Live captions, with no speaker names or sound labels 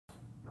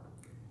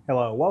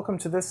Hello, welcome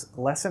to this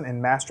lesson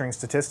in Mastering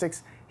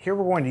Statistics. Here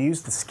we're going to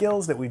use the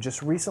skills that we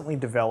just recently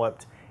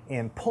developed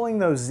in pulling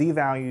those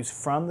z-values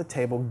from the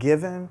table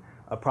given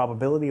a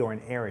probability or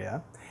an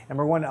area, and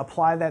we're going to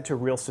apply that to a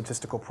real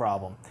statistical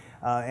problem.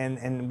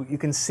 And you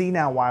can see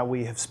now why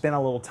we have spent a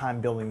little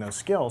time building those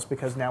skills,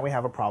 because now we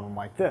have a problem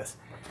like this.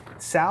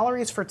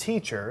 Salaries for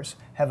teachers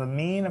have a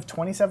mean of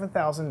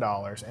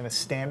 $27,000 and a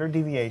standard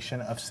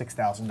deviation of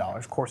 $6,000.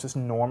 Of course, it's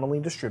normally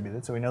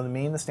distributed, so we know the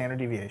mean, the standard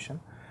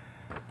deviation.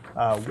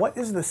 What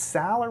is the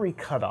salary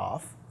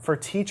cutoff for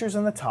teachers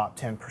in the top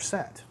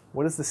 10%?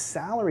 What is the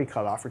salary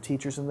cutoff for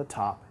teachers in the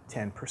top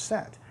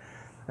 10%?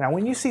 Now,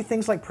 when you see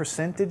things like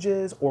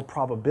percentages or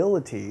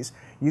probabilities,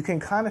 you can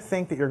kind of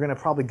think that you're going to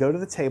probably go to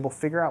the table,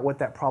 figure out what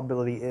that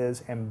probability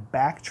is, and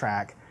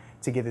backtrack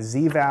to get a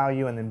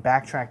z-value, and then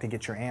backtrack to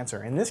get your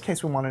answer. In this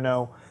case, we want to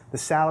know the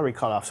salary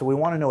cutoff, so we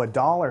want to know a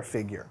dollar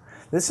figure.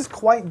 This is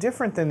quite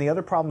different than the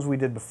other problems we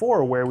did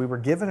before, where we were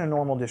given a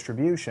normal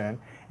distribution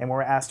and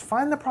we're asked,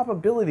 find the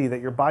probability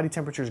that your body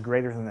temperature is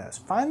greater than this.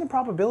 Find the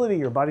probability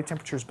your body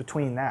temperature is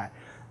between that.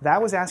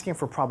 That was asking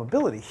for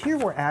probability. Here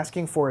we're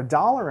asking for a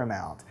dollar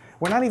amount.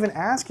 We're not even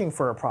asking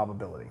for a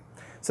probability.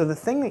 So the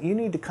thing that you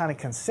need to kind of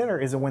consider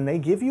is that when they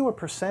give you a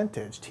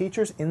percentage,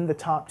 teachers in the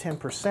top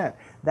 10%,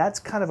 that's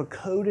kind of a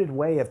coded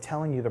way of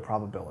telling you the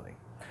probability,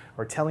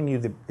 or telling you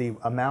the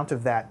amount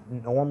of that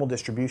normal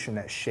distribution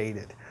that's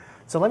shaded.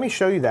 So let me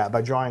show you that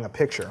by drawing a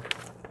picture,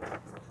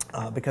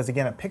 because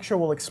again, a picture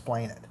will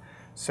explain it.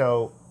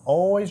 So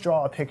always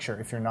draw a picture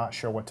if you're not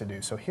sure what to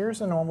do. So here's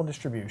the normal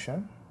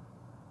distribution.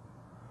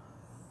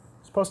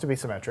 It's supposed to be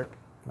symmetric,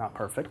 not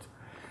perfect.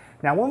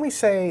 Now when we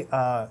say,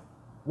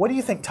 what do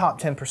you think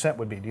top 10%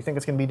 would be? Do you think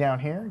it's going to be down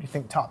here? Do you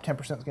think top 10%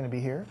 is going to be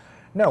here?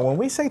 No, when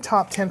we say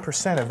top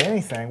 10% of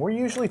anything, we're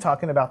usually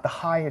talking about the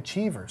high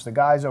achievers, the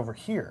guys over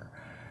here.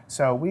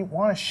 So we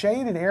want a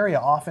shaded area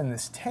off in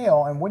this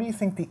tail, and what do you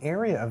think the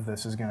area of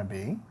this is going to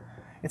be?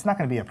 It's not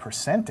going to be a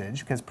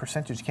percentage, because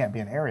percentage can't be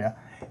an area.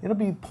 It'll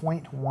be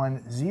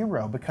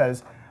 0.10,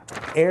 because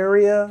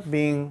area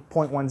being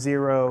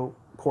 0.10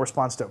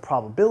 corresponds to a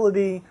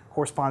probability,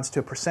 corresponds to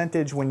a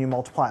percentage when you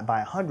multiply it by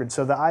 100.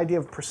 So the idea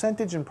of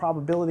percentage and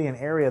probability and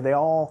area, they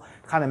all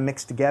kind of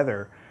mix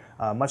together,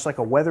 much like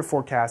a weather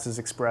forecast is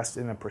expressed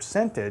in a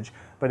percentage,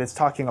 but it's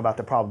talking about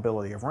the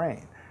probability of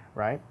rain,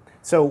 right?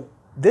 So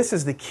this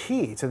is the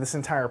key to this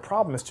entire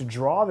problem, is to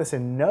draw this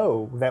and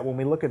know that when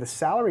we look at the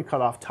salary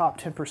cutoff top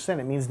 10%,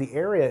 it means the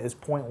area is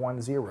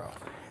 0.10.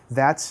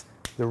 That's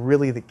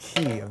really the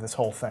key of this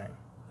whole thing.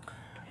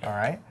 All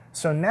right,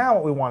 so now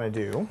what we want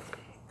to do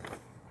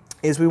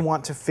is we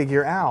want to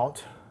figure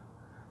out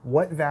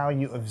what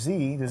value of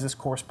z does this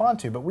correspond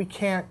to, but we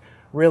can't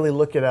really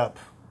look it up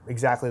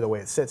exactly the way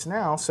it sits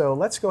now, so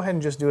let's go ahead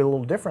and just do it a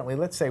little differently.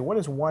 Let's say, what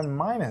is 1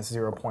 minus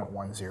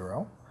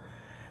 0.10?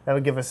 That'll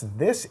give us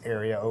this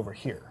area over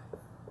here.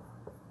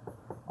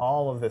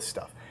 All of this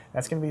stuff.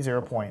 That's going to be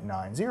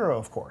 0.90,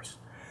 of course.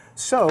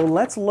 So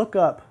let's look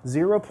up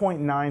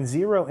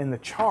 0.90 in the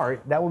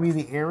chart. That will be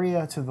the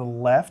area to the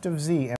left of z.